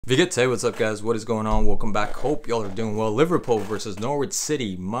Vigete, what's up guys? What is going on? Welcome back. Hope y'all are doing well. Liverpool versus Norwich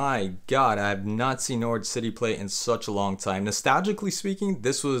City. My God, I have not seen Norwich City play in such a long time. Nostalgically speaking,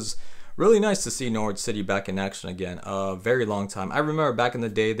 this was really nice to see Norwich City back in action again. A very long time. I remember back in the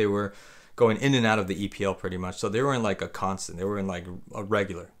day they were going in and out of the EPL pretty much. So they were in like a constant. They were in like a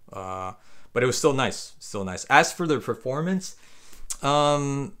regular. But it was still nice. Still nice. As for their performance,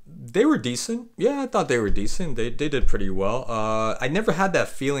 they were decent. Yeah, I thought they were decent. They did pretty well. I never had that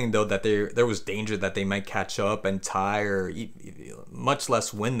feeling though that there was danger that they might catch up and tie or much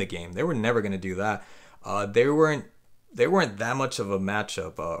less win the game. They were never going to do that. They weren't that much of a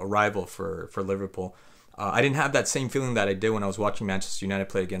matchup, a rival for Liverpool. I didn't have that same feeling that I did when I was watching Manchester United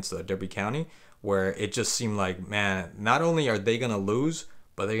play against Derby County, where it just seemed like, man, not only are they going to lose,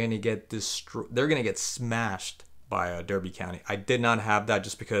 but they're going to get they're going to get smashed by Derby County. I did not have that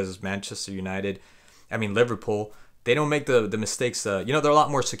just because Manchester United, Liverpool, they don't make the mistakes. They're a lot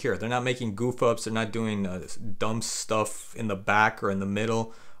more secure. They're not making goof ups. They're not doing dumb stuff in the back or in the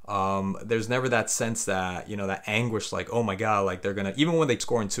middle. There's never that sense that, that anguish, like, oh my God, like they're going to, even when they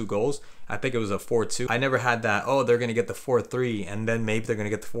score in 2 goals, I think it was a 4-2. I never had that, oh, they're going to get the 4-3 and then maybe they're going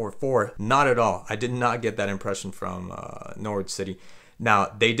to get the 4-4. Not at all. I did not get that impression from Norwich City. Now,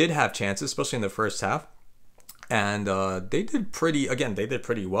 they did have chances, especially in the first half. And they did pretty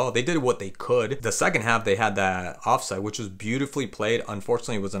well. They did what they could. The second half, they had that offside, which was beautifully played.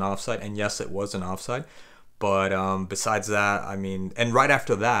 Unfortunately, it was an offside. And yes, it was an offside. But besides that, and right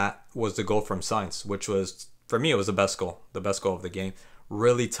after that was the goal from Sainz, which was, for me, it was the best goal of the game.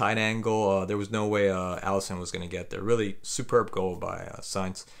 Really tight angle. There was no way Alisson was going to get there. Really superb goal by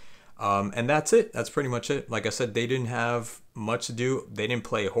Sainz. And that's it. That's pretty much it. Like I said, they didn't have much to do. They didn't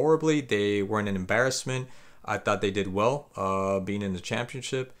play horribly. They weren't an embarrassment. I thought they did well, being in the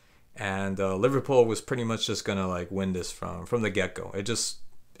championship, and Liverpool was pretty much just gonna like win this from the get-go. It just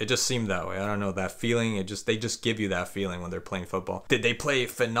seemed that way. I don't know, that feeling. They just give you that feeling when they're playing football. Did they play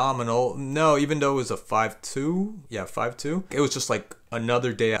phenomenal? No, even though it was a 5-2, yeah, 5-2. It was just like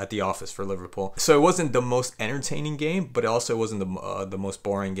another day at the office for Liverpool. So it wasn't the most entertaining game, but it also wasn't the most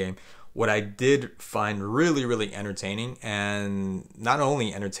boring game. What I did find really, really entertaining, and not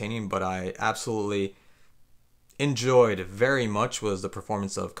only entertaining, but I absolutely enjoyed very much, was the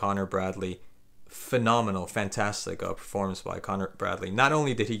performance of Connor Bradley. Phenomenal, fantastic performance by Connor Bradley. Not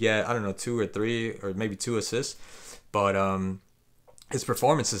only did he get, 2 or 3 or maybe 2 assists, but his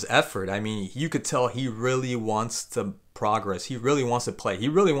performance, his effort. You could tell he really wants to progress. He really wants to play. He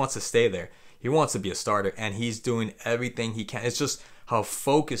really wants to stay there. He wants to be a starter, and he's doing everything he can. It's just how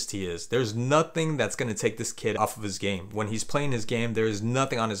focused he is. There's nothing that's going to take this kid off of his game. When he's playing his game, there is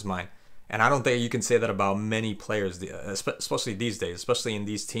nothing on his mind. And I don't think you can say that about many players, especially these days, especially in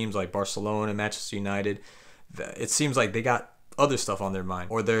these teams like Barcelona and Manchester United. It seems like they got other stuff on their mind,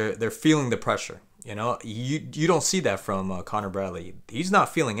 or they're feeling the pressure. You don't see that from Connor Bradley. He's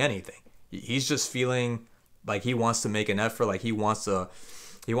not feeling anything. He's just feeling like he wants to make an effort, like he wants to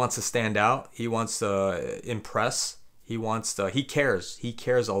stand out. He wants to impress. He cares. He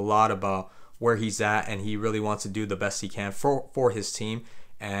cares a lot about where he's at, and he really wants to do the best he can for his team.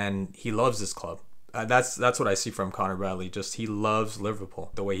 And he loves this club. That's what I see from Connor Bradley. Just, he loves Liverpool,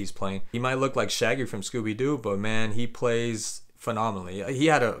 the way he's playing. He might look like Shaggy from Scooby-Doo, but man, he plays phenomenally. He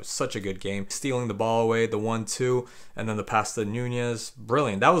had such a good game. Stealing the ball away, the 1-2, and then the pass to Nunez.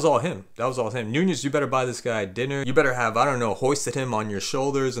 Brilliant. That was all him. Nunez, you better buy this guy dinner. You better have, hoisted him on your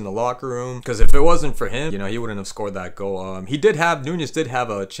shoulders in the locker room. Because if it wasn't for him, he wouldn't have scored that goal. Nunez did have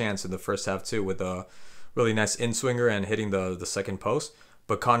a chance in the first half too, with a really nice in-swinger and hitting the second post.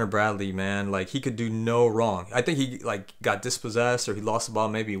 But Connor Bradley, man, like, he could do no wrong. I think he got dispossessed, or he lost the ball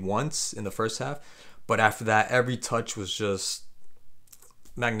maybe once in the first half. But after that, every touch was just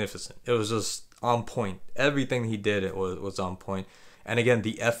magnificent. It was just on point. Everything he did, it was on point. And again,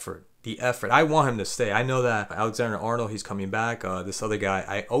 the effort. I want him to stay. I know that Alexander-Arnold, he's coming back. This other guy,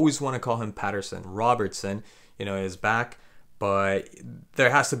 I always want to call him Robertson, is back. But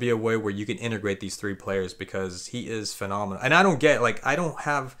there has to be a way where you can integrate these 3 players, because he is phenomenal. And I don't get,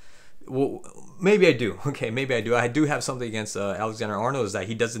 maybe I do. Okay, maybe I do. I do have something against Alexander-Arnold, is that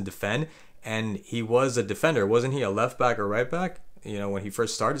he doesn't defend. And he was a defender. Wasn't he a left back or right back, when he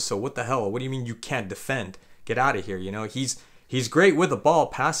first started? So what the hell? What do you mean you can't defend? Get out of here, He's great with the ball,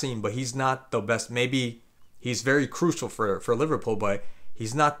 passing, but he's not the best. Maybe he's very crucial for Liverpool, but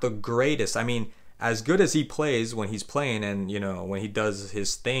he's not the greatest. As good as he plays when he's playing, and when he does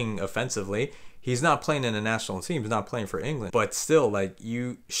his thing offensively, he's not playing in the national team. He's not playing for England. But still,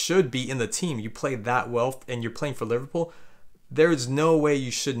 you should be in the team. You play that well, and you're playing for Liverpool. There is no way you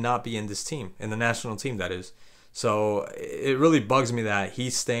should not be in this team, in the national team, that is. So it really bugs me that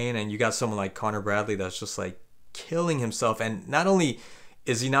he's staying, and you got someone like Connor Bradley that's just like killing himself. And not only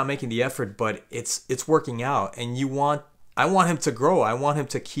is he not making the effort, but it's working out. And I want him to grow. I want him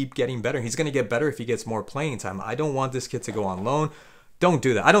to keep getting better. He's gonna get better if he gets more playing time. I don't want this kid to go on loan. Don't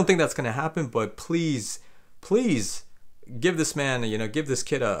do that. I don't think that's gonna happen. But please, please give this man, give this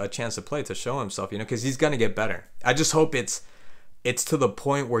kid a chance to play, to show himself, because he's gonna get better. I just hope it's to the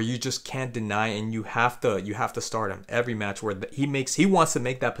point where you just can't deny, and you have to start him every match where he wants to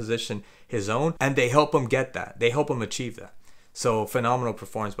make that position his own, and they help him get that. They help him achieve that. So phenomenal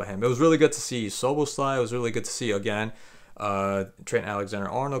performance by him. It was really good to see Soboslai. It was really good to see again Trent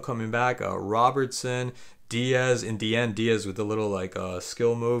Alexander-Arnold coming back, Robertson, Diaz. In the end, Diaz with the little like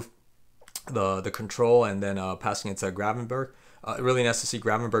skill move, the control, and then passing it to Gravenberg. Really nice to see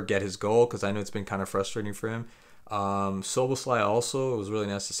Gravenberg get his goal, because I know it's been kind of frustrating for him. Soboslai also, it was really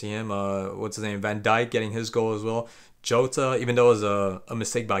nice to see him. What's his name? Van Dijk getting his goal as well. Jota, even though it was a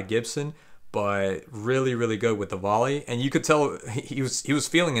mistake by Gibson, but really, really good with the volley. And you could tell he was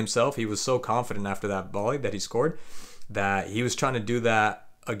feeling himself. He was so confident after that volley that he scored, that he was trying to do that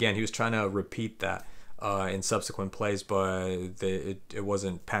again. He was trying to repeat that in subsequent plays, but it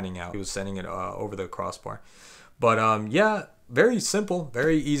wasn't panning out. He was sending it over the crossbar. But yeah, very simple,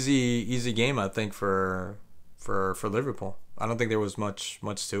 very easy game, I think, for Liverpool. I don't think there was much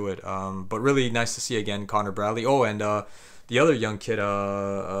to it. But really nice to see again Connor Bradley. Oh, and the other young kid,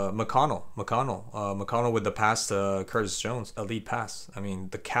 McConnell with the pass to Curtis Jones, elite pass. I mean,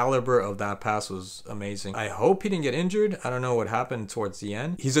 the caliber of that pass was amazing. I hope he didn't get injured. I don't know what happened towards the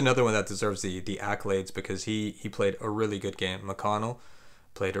end. He's another one that deserves the accolades, because he played a really good game. McConnell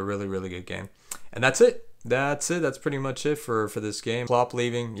played a really good game. And that's it. That's pretty much it for this game. Klopp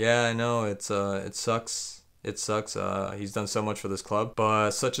leaving. Yeah, I know it sucks. It sucks. He's done so much for this club,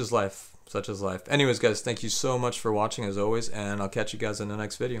 but such is life. Such is life. Anyways, guys, thank you so much for watching as always, and I'll catch you guys in the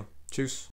next video. Cheers.